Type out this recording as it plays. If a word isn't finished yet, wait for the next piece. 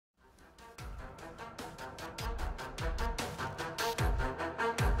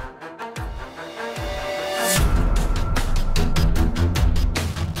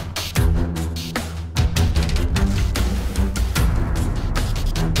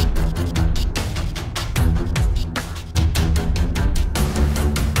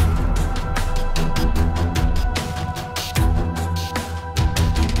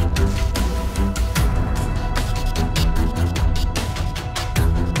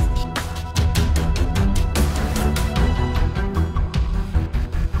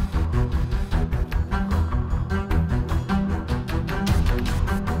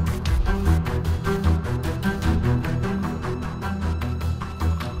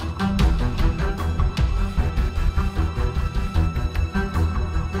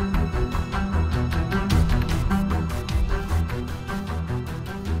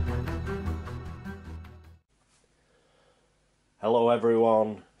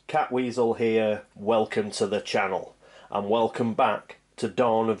everyone, Catweazle here, welcome to the channel and welcome back to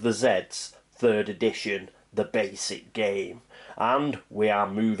Dawn of the Zeds 3rd edition, the basic game, and we are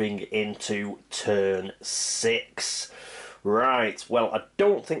moving into turn 6. Right, well I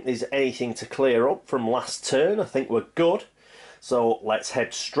don't think there's anything to clear up from last turn, I think we're good, so let's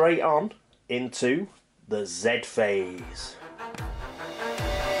head straight on into the Z phase.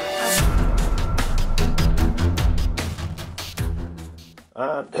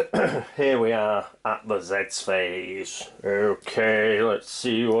 And here we are at the Zeds phase. Okay, let's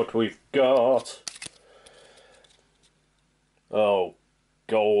see what we've got. Oh,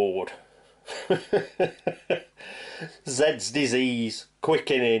 gold. Zeds disease,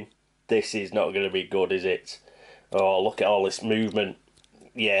 quickening. This is not going to be good, is it? Oh, look at all this movement.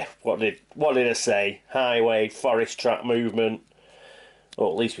 Yeah, what did I say? Highway, forest track movement.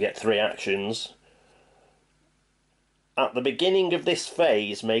 Oh, at least we get 3 actions. At the beginning of this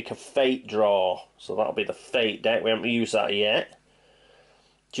phase, make a fate draw. So that'll be the fate deck. We haven't used that yet.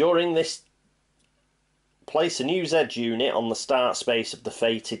 During this, place a new Zed unit on the start space of the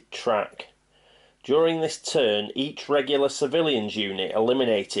fated track. During this turn, each regular civilians unit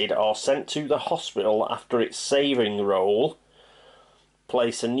eliminated or sent to the hospital after its saving roll.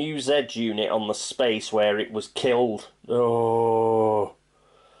 Place a new Zed unit on the space where it was killed. Oh.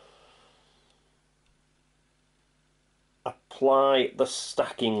 Apply the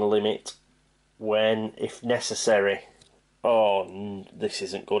stacking limit when, if necessary. Oh, this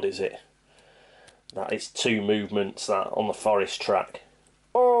isn't good, is it? That is 2 movements, that, on the forest track.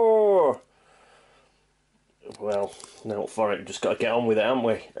 Oh! Well, no for it, we've just got to get on with it, haven't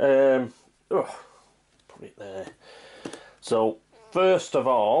we? Put it there. So, first of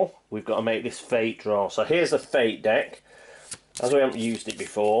all, we've got to make this fate draw. So here's the fate deck. As we haven't used it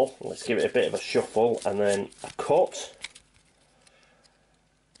before, let's give it a bit of a shuffle and then a cut.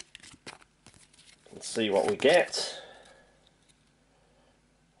 Let's see what we get.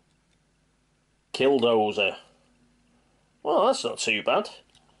 Killdozer. Well, that's not too bad.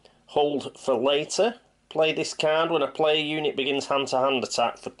 Hold for later. Play this card when a player unit begins hand-to-hand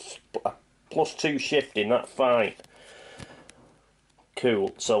attack for a +2 shifting. That's fine.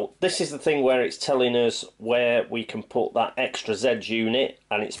 Cool. So this is the thing where it's telling us where we can put that extra Zeds unit,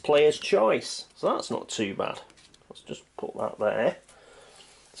 and it's player's choice. So that's not too bad. Let's just put that there.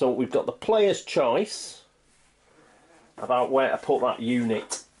 So we've got the player's choice about where to put that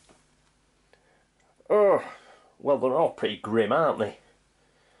unit. Oh, well, they're all pretty grim, aren't they?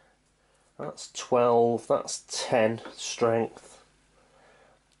 That's 12, that's 10 strength.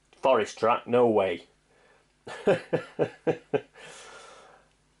 Forest track, no way.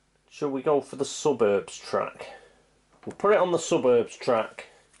 Shall we go for the suburbs track? We'll put it on the suburbs track.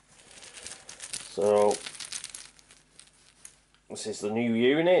 So this is the new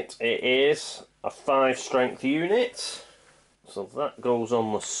unit. It is a 5 strength unit. So that goes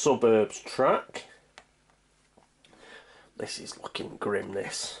on the suburbs track. This is looking grim,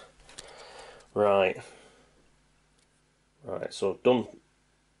 this. Right, so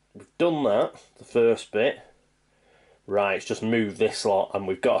we've done that, the first bit. Right, it's just move this lot and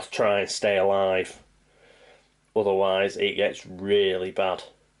we've got to try and stay alive. Otherwise it gets really bad.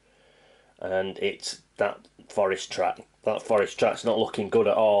 And it's that forest track. That forest track's not looking good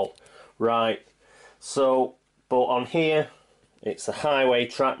at all. Right, so, but on here, it's the highway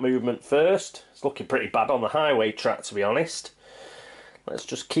track movement first. It's looking pretty bad on the highway track, to be honest. Let's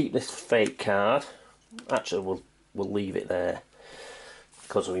just keep this fate card. Actually, we'll leave it there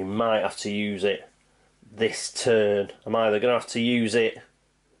because we might have to use it this turn. I'm either going to have to use it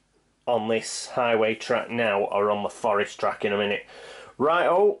on this highway track now or on the forest track in a minute.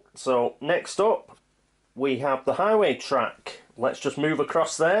 Righto, so next up we have the highway track. Let's just move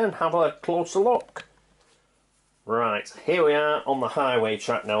across there and have a closer look. Right, here we are on the highway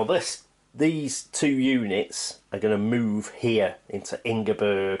track now. These 2 units are going to move here into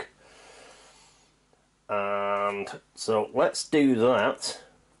Ingeborg. And so let's do that.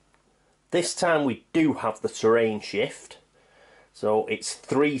 This time we do have the terrain shift. So it's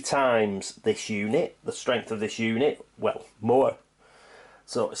 3 times this unit, the strength of this unit. Well, more.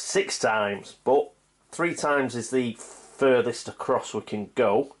 So it's 6 times, but 3 times is the furthest across we can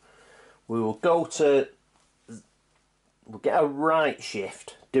go. We will go to... We'll get a right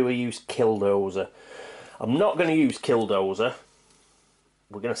shift. Do we use Killdozer? I'm not going to use Killdozer.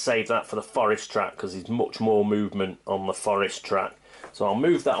 We're going to save that for the forest track because there's much more movement on the forest track. So I'll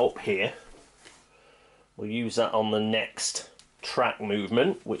move that up here. We'll use that on the next track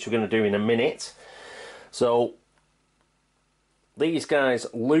movement, which we're going to do in a minute. So these guys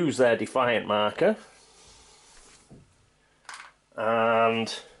lose their Defiant marker.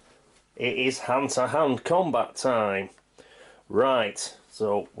 And it is hand-to-hand combat time. Right,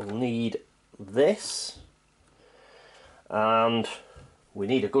 so we'll need this, and we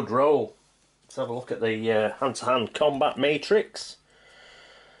need a good roll. Let's have a look at the hand-to-hand combat matrix.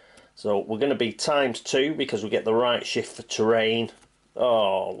 So we're going to be ×2 because we get the right shift for terrain.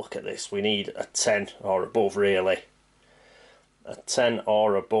 Oh, look at this. We need a 10 or above, really. A 10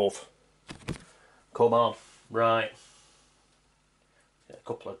 or above. Come on. Right. Get a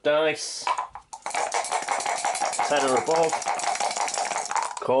couple of dice. 10 or above.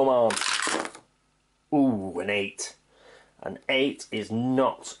 Come on. Ooh, an 8. An 8 is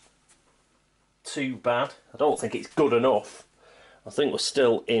not too bad. I don't think it's good enough. I think we're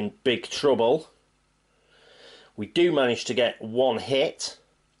still in big trouble. We do manage to get 1 hit,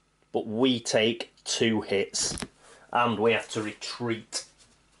 but we take 2 hits. And we have to retreat.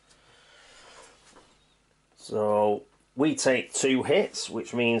 So we take 2 hits,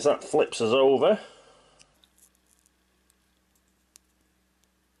 which means that flips us over.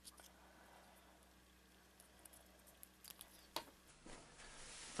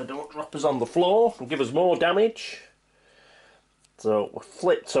 If they don't drop us on the floor and give us more damage. So we're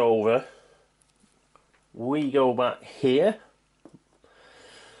flipped over. We go back here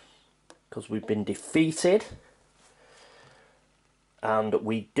because we've been defeated. And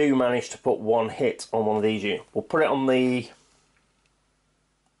we do manage to put 1 hit on one of these units. We'll put it on the...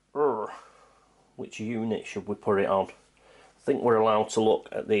 which unit should we put it on? I think we're allowed to look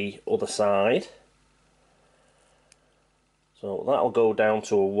at the other side. So that'll go down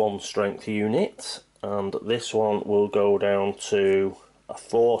to a 1 strength unit. And this one will go down to a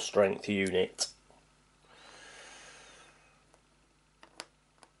 4 strength unit.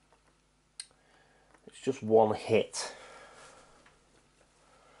 It's just 1 hit.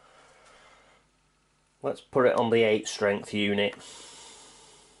 Let's put it on the 8 strength unit.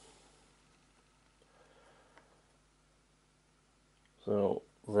 So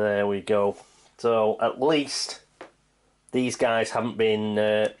there we go. So at least these guys haven't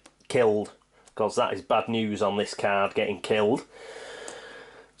been killed, because that is bad news on this card, getting killed.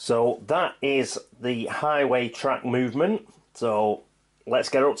 So that is the highway track movement. So let's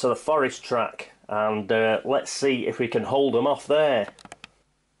get up to the forest track and let's see if we can hold them off there.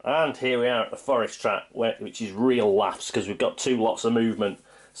 And here we are at the forest track, which is real laughs because we've got 2 lots of movement.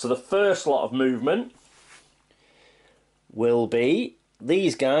 So the first lot of movement will be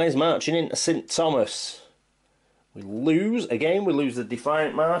these guys marching into St. Thomas. We lose, again, we lose the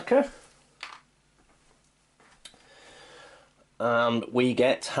Defiant marker. And we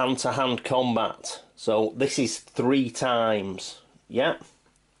get hand-to-hand combat. So this is 3 times. Yeah.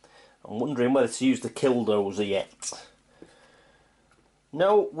 I'm wondering whether to use the Killdozer yet.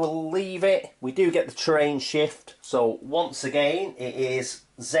 No, we'll leave it. We do get the terrain shift. So once again, it is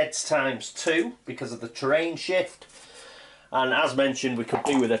Zeds ×2 because of the terrain shift. And as mentioned, we could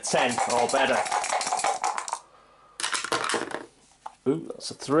do with a 10 or better. Ooh,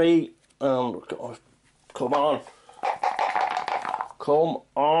 that's a 3. And come on. Come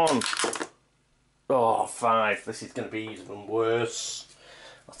on. Oh, 5. This is going to be even worse.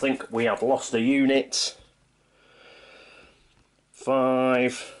 I think we have lost a unit.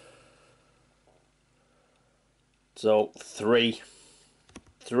 5. So 3.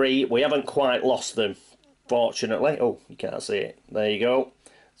 3. We haven't quite lost them, fortunately. Oh, you can't see it. There you go.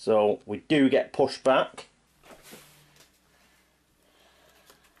 So we do get pushed back.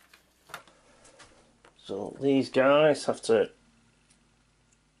 So these guys have to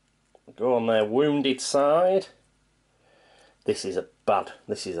go on their wounded side. This is a bad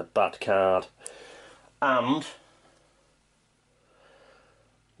card. And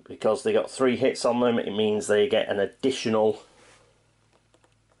because they got 3 hits on them, it means they get an additional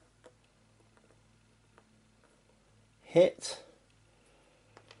hit.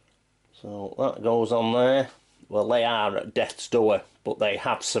 So that goes on there. Well, they are at death's door, but they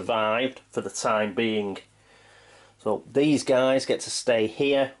have survived for the time being. So these guys get to stay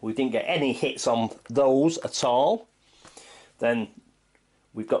here. We didn't get any hits on those at all. Then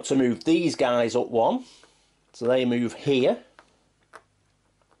we've got to move these guys up 1. So they move here.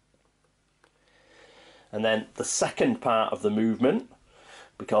 And then the second part of the movement,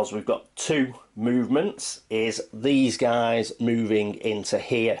 because we've got 2 movements, is these guys moving into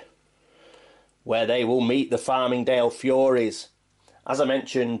here, where they will meet the Farmingdale Furies. As I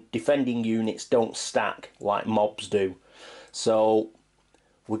mentioned, defending units don't stack like mobs do. So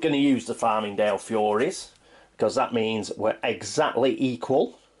we're going to use the Farmingdale Furies, because that means we're exactly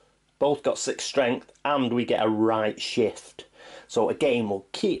equal. Both got 6 strength, and we get a right shift. So again, we'll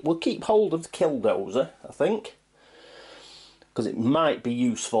keep hold of the Killdozer, I think. because it might be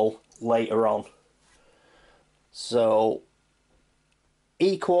useful later on. So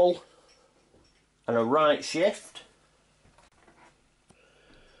equal and a right shift.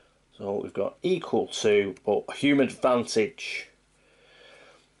 So we've got equal to, but human advantage.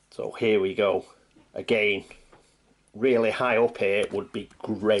 So here we go. Again, really high up here would be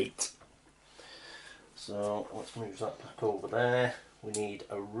great. So let's move that back over there. We need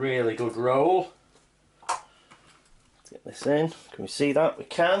a really good roll. Let's get this in. Can we see that? We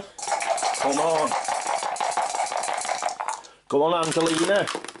can. Come on. Go on, Angelina.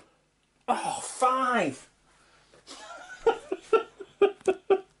 Oh, 5.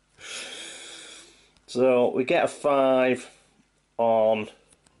 So we get a 5 on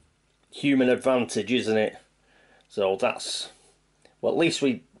human advantage, isn't it? So that's, well, at least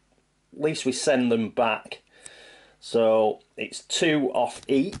we send them back. So it's 2 off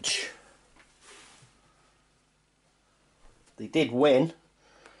each. They did win.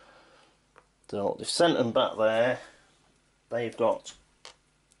 So they've sent them back there. They've got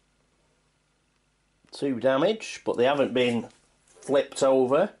 2 damage, but they haven't been flipped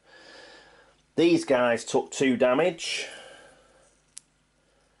over. These guys took 2 damage.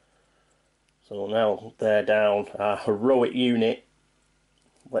 So now they're down. Our heroic unit.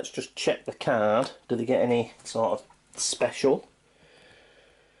 Let's just check the card. Do they get any sort of special?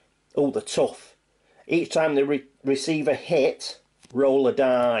 Oh, they're tough. Each time they receive a hit, roll a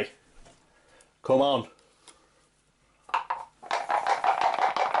die. Come on.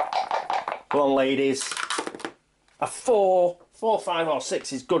 Come on, ladies. A 4, 5 or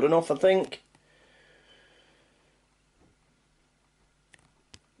 6 is good enough, I think.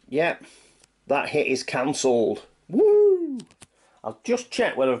 Yep, that hit is cancelled. Woo! I'll just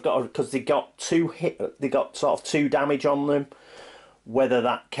check whether I've got, because they got 2 hit, they got sort of 2 damage on them. Whether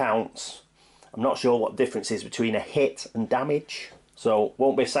that counts. I'm not sure what the difference is between a hit and damage. So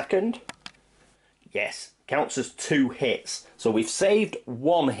won't be a second. Yes, counts as 2 hits. So we've saved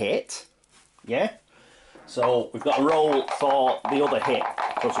 1 hit. Yeah. So we've got a roll for the other hit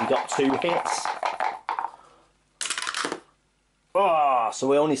because we got 2 hits. Ah, so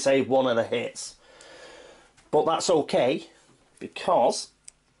we only saved 1 of the hits. But that's okay, because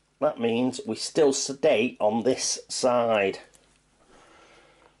that means we still sedate on this side.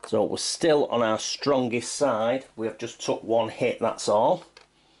 So we're still on our strongest side. We have just took 1 hit, that's all.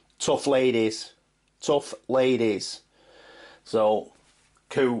 Tough ladies. Tough ladies. So,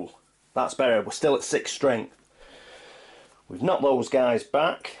 cool. That's better. We're still at 6 strength. We've knocked those guys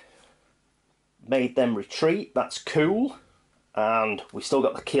back. Made them retreat. That's cool. And we still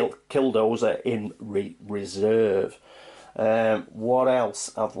got the Killdozer in reserve. What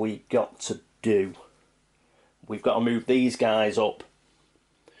else have we got to do? We've got to move these guys up,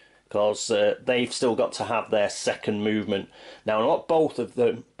 because they've still got to have their second movement. Now, not both of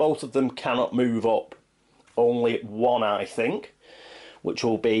them. Both of them cannot move up. Only one, I think, which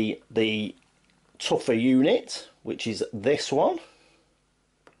will be the tougher unit, which is this one.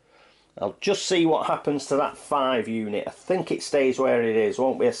 I'll just see what happens to that 5 unit. I think it stays where it is.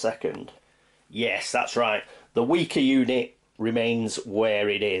 Won't be a second. Yes, that's right. The weaker unit remains where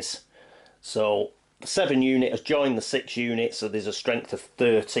it is. So the 7 unit has joined the 6 unit, so there's a strength of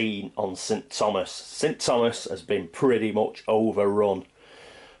 13 on St. Thomas. St. Thomas has been pretty much overrun.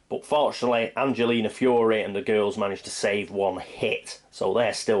 But fortunately, Angelina Fury and the girls managed to save 1 hit, so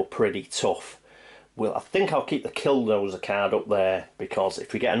they're still pretty tough. Well, I think I'll keep the Killdozer card up there, because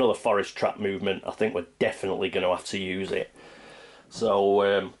if we get another forest trap movement, I think we're definitely going to have to use it.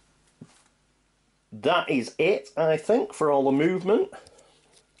 So that is it, I think, for all the movement.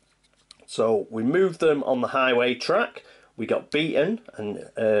 So we moved them on the highway track. We got beaten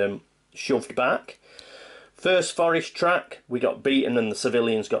and shoved back. First forest track, we got beaten and the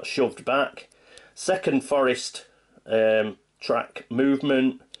civilians got shoved back. Second forest track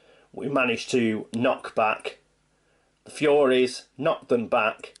movement, we managed to knock back the Furies, knock them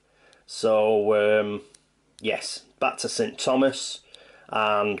back. So yes, back to St. Thomas,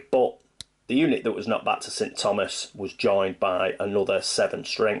 but the unit that was knocked back to St. Thomas was joined by another 7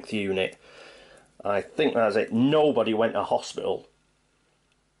 strength unit. I think that's it. Nobody went to hospital.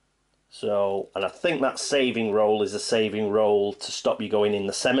 So, and I think that saving roll is a saving roll to stop you going in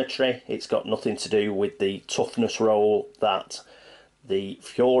the cemetery. It's got nothing to do with the toughness roll that the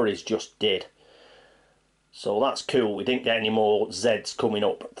Furies just did. So that's cool. We didn't get any more Zeds coming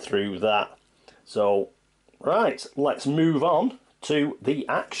up through that. So, right, let's move on to the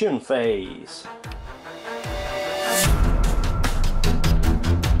action phase.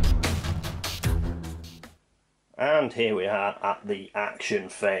 And here we are at the action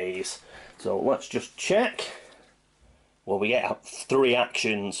phase. So let's just check. Well, we get 3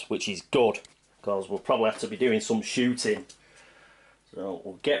 actions, which is good, because we'll probably have to be doing some shooting. So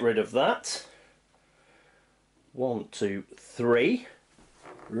we'll get rid of that. 1, 2, 3.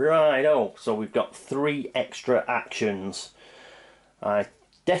 Righto, so we've got 3 extra actions. I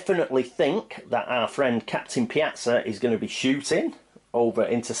definitely think that our friend Captain Piazza is going to be shooting over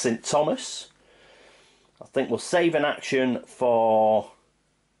into St Thomas. I think we'll save an action for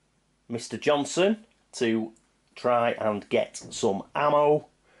Mr Johnson to try and get some ammo.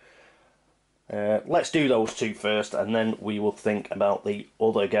 Let's do those 2 first, and then we will think about the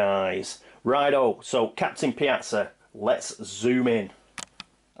other guys. Righto, so Captain Piazza, let's zoom in.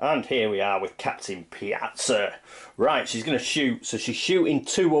 And here we are with Captain Piazza. Right, she's going to shoot. So she's shooting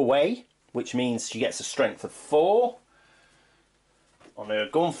 2 away, which means she gets a strength of 4 on her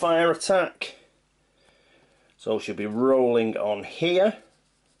gunfire attack. So she'll be rolling on here.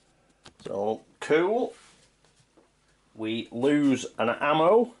 So, cool. We lose an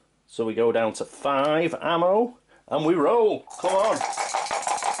ammo. So we go down to 5 ammo. And we roll. Come on.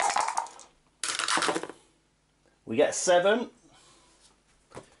 We get 7.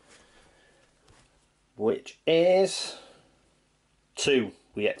 Which is 2.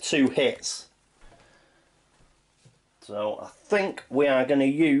 We get 2 hits. So I think we are going to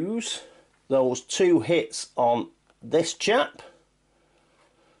use those 2 hits on this chap.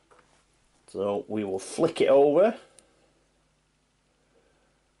 So we will flick it over.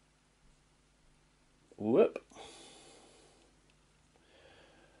 Whoop.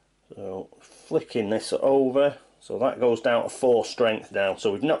 So flicking this over. So that goes down to 4 strength now.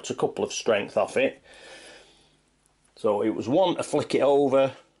 So we've knocked a couple of strength off it. So it was 1 to flick it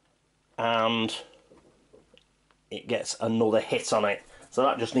over, and it gets another hit on it. So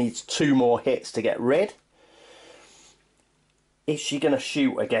that just needs 2 more hits to get rid. Is she going to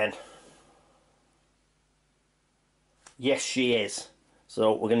shoot again? Yes, she is.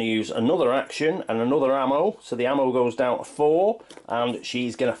 So we're going to use another action and another ammo. So the ammo goes down to 4, and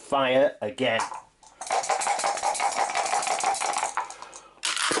she's going to fire again.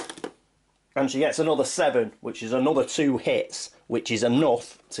 And she gets another 7, which is another 2 hits, which is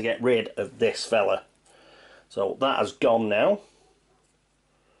enough to get rid of this fella. So that has gone now.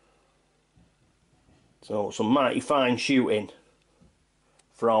 So some mighty fine shooting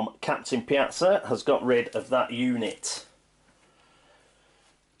from Captain Piazza has got rid of that unit.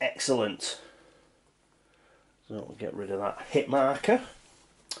 Excellent. So we'll get rid of that hit marker.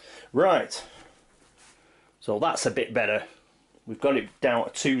 Right. So that's a bit better. We've got it down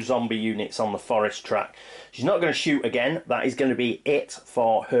to 2 zombie units on the forest track. She's not going to shoot again. That is going to be it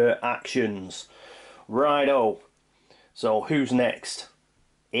for her actions. Righto. So who's next?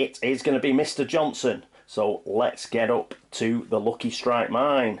 It is going to be Mr. Johnson. So let's get up to the Lucky Strike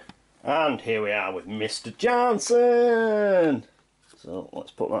mine. And here we are with Mr. Johnson. So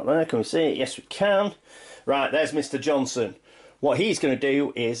let's put that there. Can we see it? Yes, we can. Right, there's Mr. Johnson. What he's going to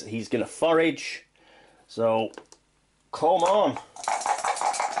do is he's going to forage. So come on.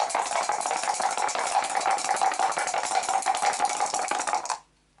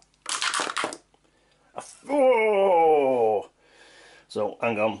 Oh! So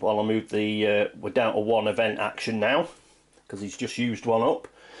hang on while I move the... we're down to 1 event action now, because he's just used 1 up.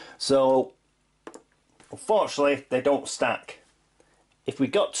 So unfortunately they don't stack. If we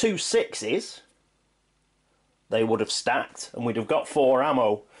got 2 6s, they would have stacked and we'd have got 4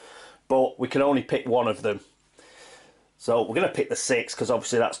 ammo, but we can only pick 1 of them. So we're going to pick the 6 because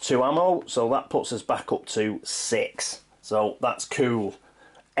obviously that's 2 ammo, so that puts us back up to 6. So that's cool.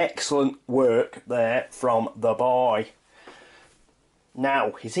 Excellent work there from the boy.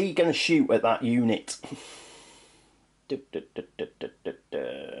 Now, is he going to shoot at that unit? Is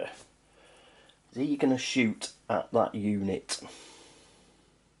he going to shoot at that unit?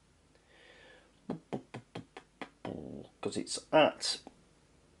 Because it's at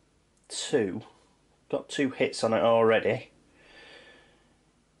 2. Got 2 hits on it already.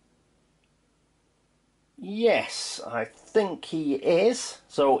 Yes, I think he is.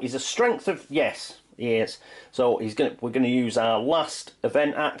 So he's a strength of... Yes, he is. So we're going to use our last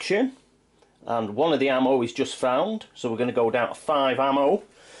event action. And 1 of the ammo he's just found. So we're going to go down to 5 ammo.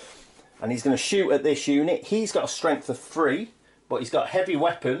 And he's going to shoot at this unit. He's got a strength of 3. But he's got heavy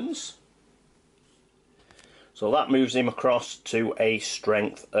weapons. So that moves him across to a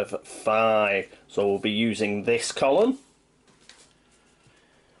strength of 5. So we'll be using this column.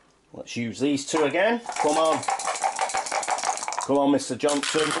 Let's use these 2 again. Come on. Come on, Mr.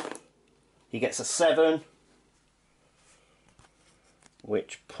 Johnson. He gets a 7.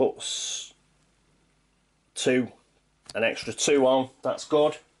 Which puts an extra 2 on. That's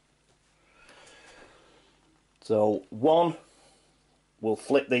good. So one, we'll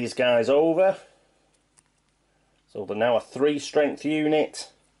flip these guys over. So they're now a 3 strength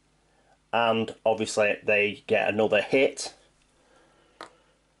unit, and obviously they get another hit.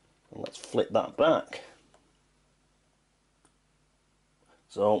 And let's flip that back.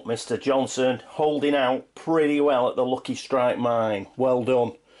 So Mr. Johnson holding out pretty well at the Lucky Strike mine. Well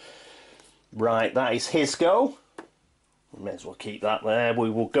done. Right, that is his go. We may as well keep that there. We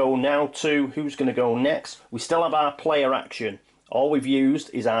will go now to who's going to go next. We still have our player action. All we've used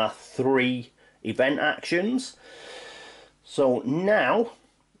is our 3 event actions. So now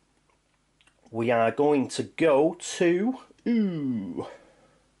we are going to go to...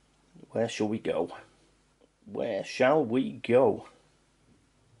 where shall we go? Where shall we go?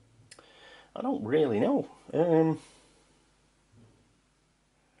 I don't really know.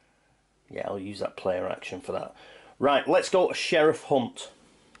 Yeah, I'll use that player action for that. Right, let's go to Sheriff Hunt.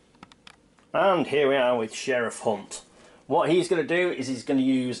 And here we are with Sheriff Hunt. What he's going to do is he's going to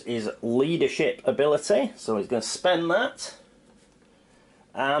use his leadership ability. So he's going to spend that.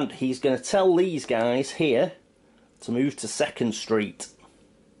 And he's going to tell these guys here to move to 2nd Street.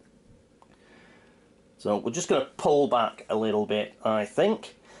 So we're just going to pull back a little bit, I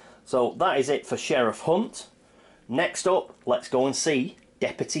think. So that is it for Sheriff Hunt. Next up, let's go and see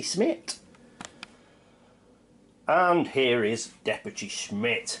Deputy Schmidt. And here is Deputy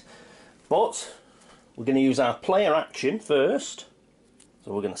Schmidt. But we're going to use our player action first.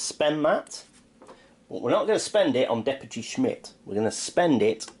 So we're going to spend that. But we're not going to spend it on Deputy Schmidt. We're going to spend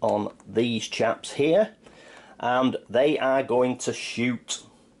it on these chaps here. And they are going to shoot.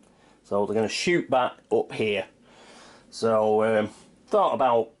 So they're going to shoot back up here. So thought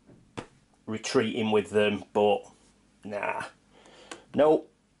about retreating with them, but nah. Nope.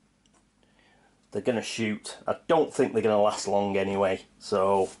 They're going to shoot. I don't think they're going to last long anyway.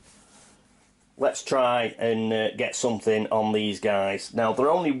 So let's try and get something on these guys. Now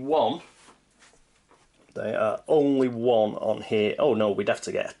they're only 1. They are only 1 on here. Oh no, we'd have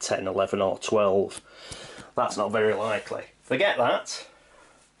to get a 10, 11 or 12. That's not very likely. Forget that.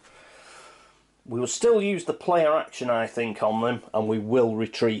 We will still use the player action, I think, on them, and we will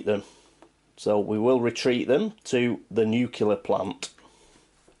retreat them. So we will retreat them to the nuclear plant.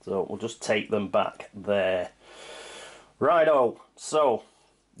 So we'll just take them back there. Righto. So,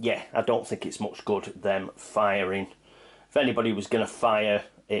 yeah, I don't think it's much good them firing. If anybody was going to fire,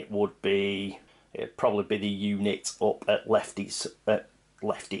 it'd probably be the unit up at lefties, at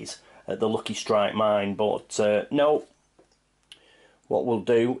the Lucky Strike mine. But no. What we'll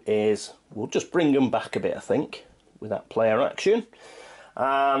do is we'll just bring them back a bit, I think, with that player action.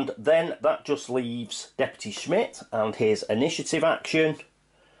 And then that just leaves Deputy Schmidt and his initiative action.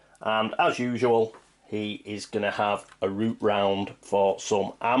 And as usual, he is going to have a route round for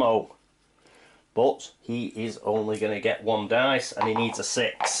some ammo. But he is only going to get 1 dice and he needs a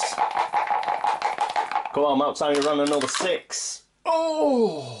 6. Come on, about time you run another 6.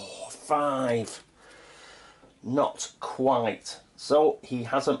 Oh, 5. Not quite. So he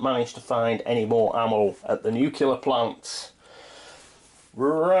hasn't managed to find any more ammo at the nuclear plant.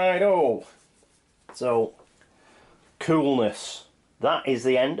 Righto. So, coolness. That is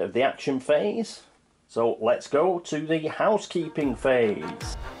the end of the action phase. So let's go to the housekeeping phase.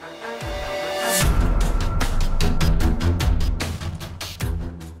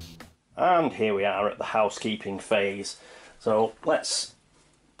 And here we are at the housekeeping phase. So let's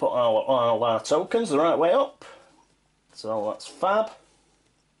put all our tokens the right way up. So that's fab.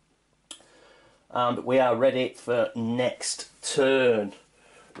 And we are ready for next turn.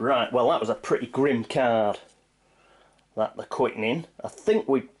 Right, well that was a pretty grim card. That the quickening. I think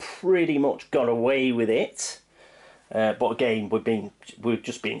we pretty much got away with it. But again, we're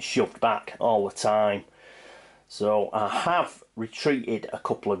just being shoved back all the time. So I have retreated a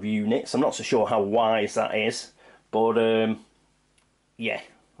couple of units. I'm not so sure how wise that is. But yeah,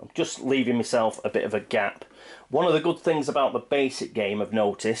 I'm just leaving myself a bit of a gap. One of the good things about the basic game I've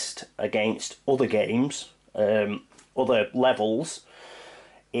noticed against other games, other levels,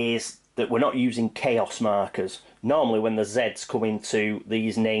 is that we're not using chaos markers. Normally when the Zeds come into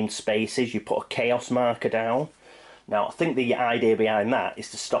these named spaces, you put a chaos marker down. Now I think the idea behind that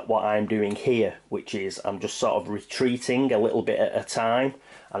is to stop what I'm doing here, which is I'm just sort of retreating a little bit at a time,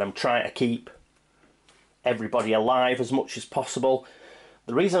 and I'm trying to keep everybody alive as much as possible.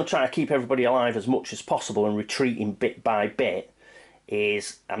 The reason I'm trying to keep everybody alive as much as possible and retreating bit by bit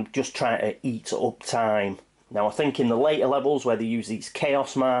is I'm just trying to eat up time. Now I think in the later levels where they use these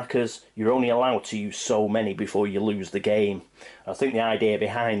chaos markers, you're only allowed to use so many before you lose the game. I think the idea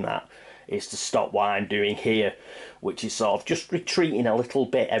behind that is to stop what I'm doing here, which is sort of just retreating a little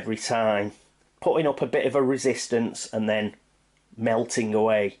bit every time. putting up a bit of a resistance and then melting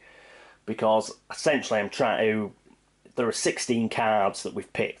away, because essentially I'm trying to, there are 16 cards that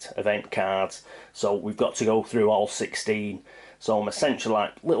we've picked, event cards, so we've got to go through all 16. So I'm essentially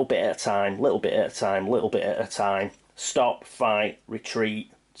like little bit at a time, little bit at a time, little bit at a time, stop, fight,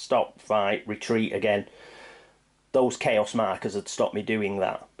 retreat, stop, fight, retreat again. Those chaos markers had stopped me doing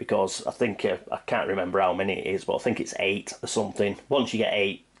that, because I think, I can't remember how many it is, but I think it's 8 or something. Once you get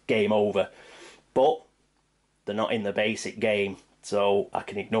 8, game over. But they're not in the basic game, so I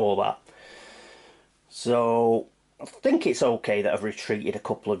can ignore that. So I think it's okay that I've retreated a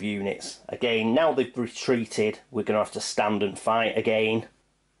couple of units. Again, now they've retreated, we're going to have to stand and fight again.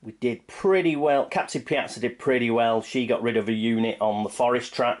 We did pretty well. Captain Piazza did pretty well. She got rid of a unit on the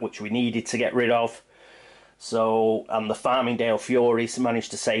forest track, which we needed to get rid of. So, and the Farmingdale Furies managed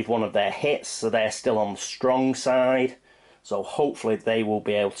to save one of their hits, so they're still on the strong side. So hopefully they will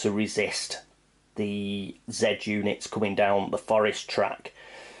be able to resist the Zed units coming down the forest track.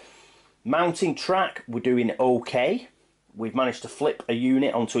 Mounting track, we're doing okay. We've managed to flip a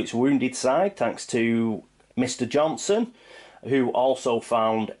unit onto its wounded side, thanks to Mr. Johnson, who also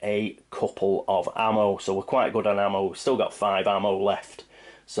found a couple of ammo. So we're quite good on ammo. We've still got 5 ammo left,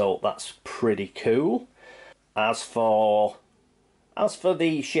 so that's pretty cool. As for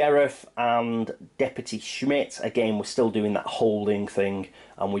the Sheriff and Deputy Schmidt, again, we're still doing that holding thing,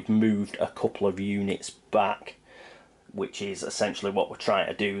 and we've moved a couple of units back, which is essentially what we're trying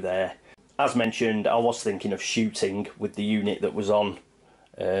to do there. As mentioned, I was thinking of shooting with the unit that was on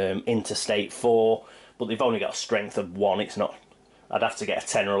Interstate 4, but they've only got a strength of 1. It's not. I'd have to get a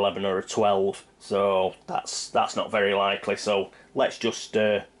 10 or 11 or a 12, so that's not very likely. So let's just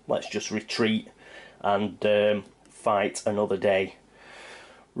retreat and fight another day.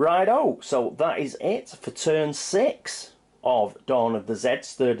 Righto, so that is it for turn 6 of Dawn of the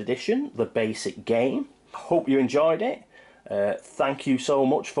Zeds 3rd edition, the basic game. Hope you enjoyed it. Thank you so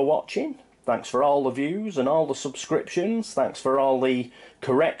much for watching. Thanks for all the views and all the subscriptions. Thanks for all the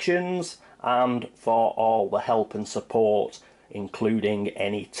corrections and for all the help and support, including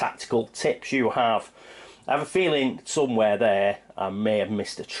any tactical tips you have. I have a feeling somewhere there I may have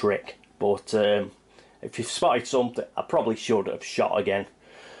missed a trick, but if you've spotted something, I probably should have shot again.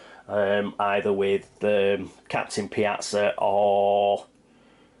 Either with Captain Piazza or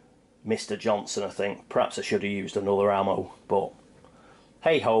Mr. Johnson, I think. Perhaps I should have used another ammo, but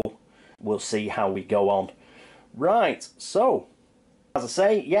hey ho, we'll see how we go on. Right, so, as I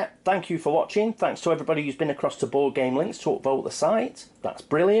say, yeah, thank you for watching. Thanks to everybody who's been across to Board Game Links to upvote the site. That's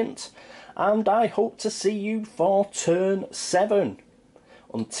brilliant. And I hope to see you for turn 7.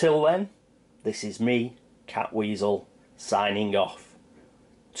 Until then, this is me, Catweazle, signing off.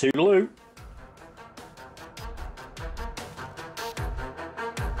 Toodaloo.